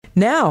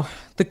Now,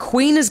 the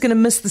Queen is going to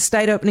miss the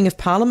state opening of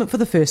Parliament for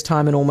the first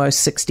time in almost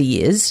 60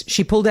 years.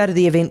 She pulled out of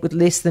the event with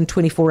less than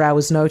 24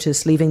 hours'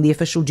 notice, leaving the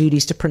official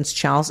duties to Prince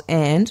Charles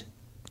and,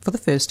 for the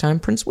first time,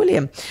 Prince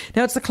William.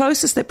 Now, it's the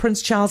closest that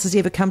Prince Charles has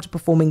ever come to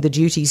performing the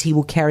duties he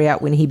will carry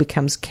out when he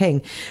becomes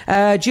king.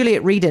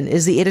 Juliet Redon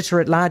is the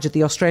editor-at-large at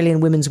the Australian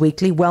Women's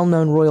Weekly,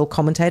 well-known royal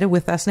commentator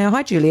with us now.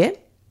 Hi,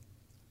 Juliet.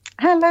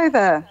 Hello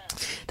there.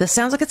 This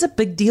sounds like it's a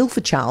big deal for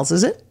Charles,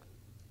 is it?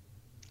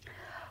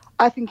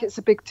 I think it's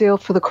a big deal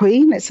for the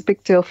Queen. It's a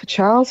big deal for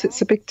Charles.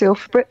 It's a big deal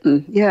for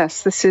Britain.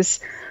 Yes, this is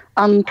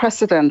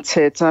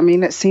unprecedented. I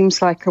mean, it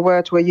seems like a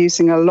word we're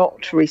using a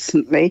lot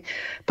recently,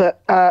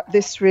 but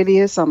this really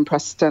is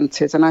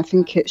unprecedented. And I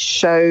think it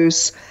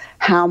shows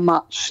how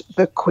much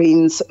the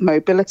Queen's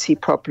mobility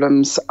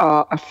problems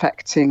are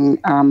affecting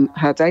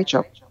her day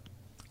job.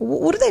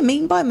 What do they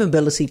mean by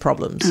mobility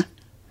problems?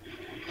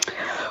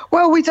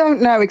 Well, we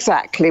don't know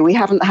exactly. We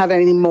haven't had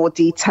any more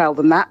detail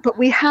than that, but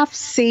we have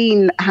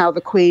seen how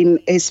the Queen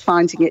is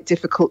finding it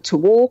difficult to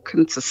walk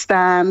and to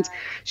stand.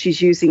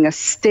 She's using a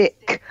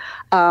stick.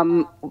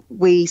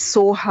 We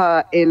saw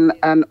her in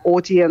an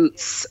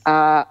audience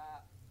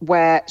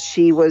where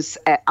she was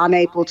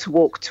unable to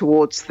walk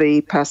towards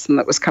the person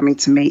that was coming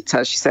to meet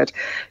her. She said,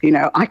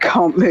 I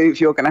can't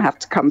move. You're going to have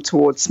to come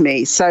towards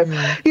me. So,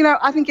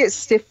 I think it's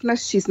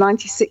stiffness. She's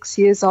 96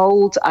 years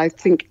old. I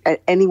think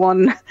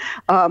anyone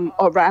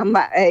around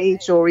that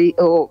age or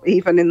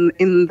even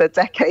in the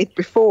decade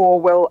before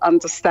will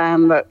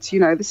understand that,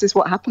 this is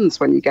what happens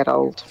when you get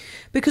old.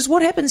 Because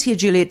what happens here,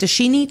 Juliet, does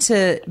she need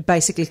to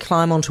basically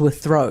climb onto a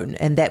throne?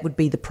 And that would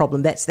be the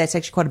problem. That's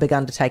actually quite a big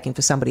undertaking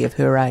for somebody of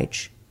her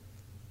age.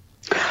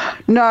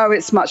 No,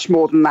 it's much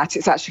more than that.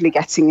 It's actually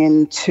getting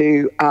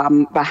into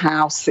the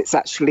House. It's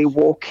actually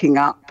walking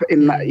up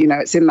in the,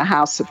 it's in the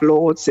House of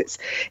Lords.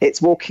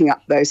 It's walking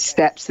up those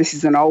steps. This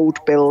is an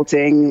old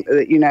building.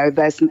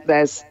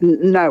 There's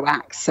no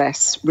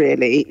access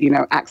really.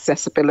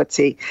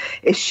 Accessibility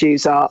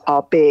issues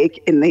are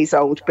big in these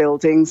old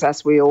buildings,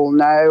 as we all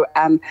know.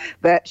 And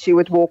that she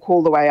would walk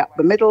all the way up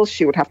the middle.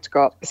 She would have to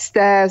go up the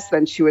stairs.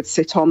 Then she would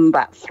sit on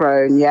that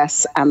throne,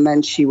 yes, and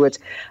then she would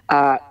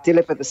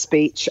deliver the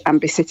speech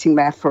and be sitting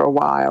there for a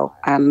while,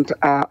 and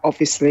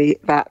obviously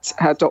that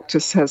her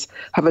doctors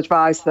have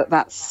advised that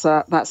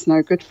that's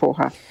no good for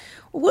her.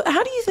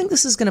 How do you think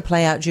this is going to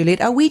play out,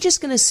 Juliet? Are we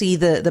just going to see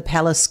the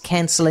palace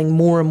cancelling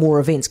more and more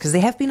events? Because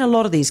there have been a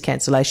lot of these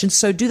cancellations.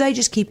 So do they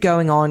just keep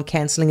going on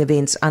cancelling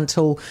events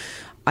until,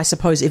 I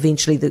suppose,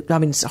 eventually,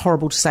 it's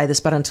horrible to say this,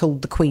 but until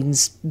the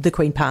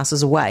Queen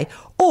passes away?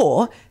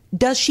 Or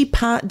does she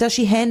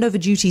hand over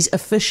duties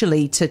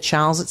officially to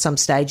Charles at some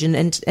stage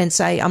and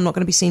say, I'm not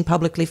going to be seen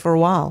publicly for a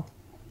while?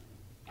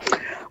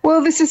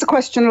 Well, this is a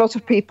question a lot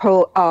of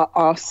people are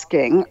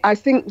asking. I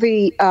think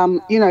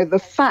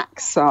the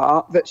facts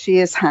are that she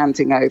is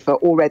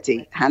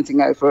already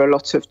handing over a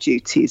lot of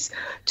duties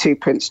to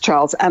Prince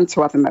Charles and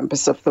to other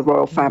members of the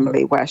royal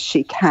family where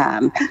she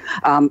can.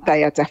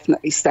 They are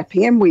definitely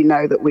stepping in. We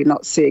know that we're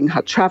not seeing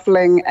her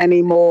travelling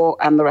anymore,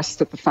 and the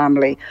rest of the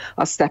family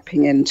are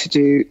stepping in to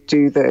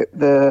do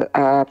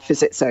the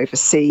visits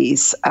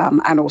overseas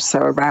and also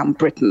around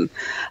Britain.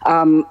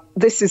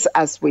 This is,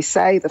 as we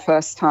say, the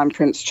first time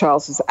Prince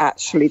Charles has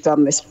actually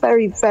done this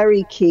very,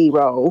 very key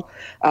role.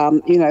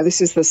 This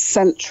is the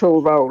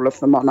central role of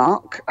the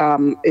monarch,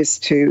 is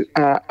to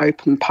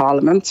open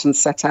Parliament and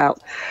set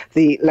out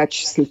the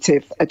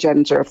legislative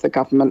agenda of the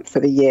government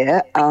for the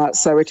year.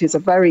 So it is a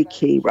very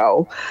key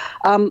role.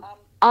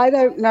 I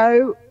don't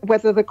know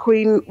whether the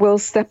Queen will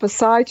step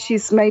aside.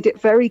 She's made it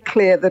very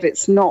clear that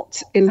it's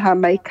not in her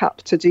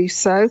makeup to do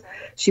so.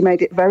 She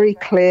made it very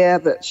clear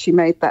that she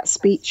made that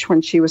speech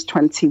when she was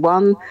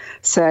 21,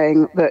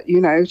 saying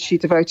that, she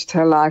devoted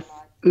her life,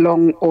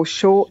 long or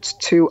short,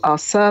 to our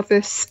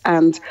service,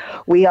 and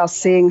we are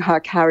seeing her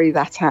carry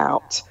that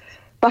out.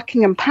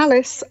 Buckingham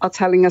Palace are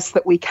telling us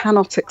that we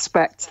cannot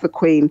expect the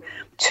Queen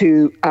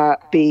to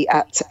be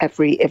at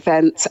every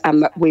event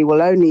and that we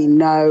will only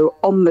know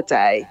on the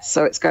day.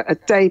 So it's a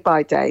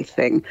day-by-day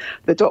thing.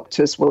 The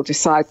doctors will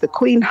decide. The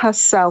Queen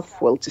herself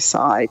will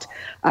decide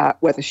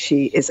whether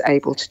she is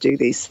able to do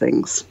these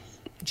things.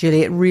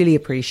 Juliet, really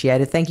appreciate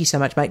it. Thank you so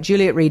much, mate.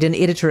 Juliet Redon,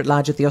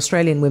 editor-at-large at the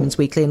Australian Women's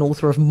Weekly and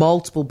author of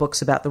multiple books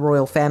about the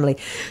royal family.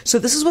 So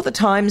this is what the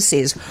Times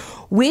says.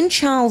 When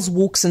Charles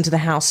walks into the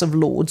House of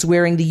Lords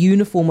wearing the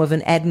uniform of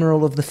an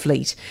Admiral of the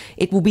Fleet,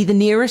 it will be the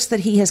nearest that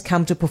he has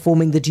come to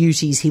performing the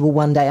duties he will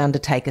one day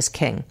undertake as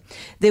king.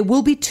 There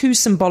will be two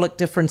symbolic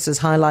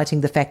differences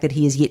highlighting the fact that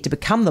he is yet to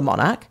become the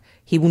monarch.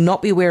 He will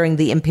not be wearing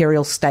the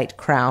imperial state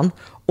crown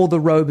or the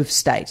robe of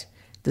state.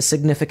 The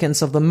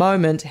significance of the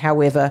moment,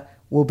 however,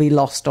 will be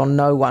lost on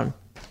no one.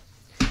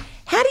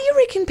 How do you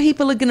reckon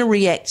people are going to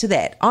react to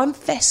that? I'm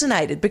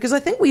fascinated because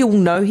I think we all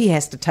know he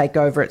has to take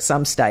over at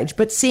some stage,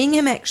 but seeing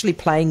him actually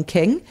playing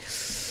king,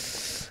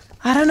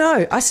 I don't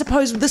know. I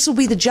suppose this will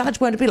be the judge.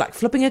 Won't it be like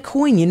flipping a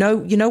coin? You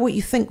know what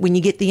you think when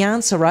you get the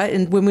answer, right?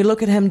 And when we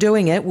look at him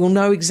doing it, we'll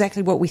know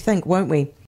exactly what we think, won't we?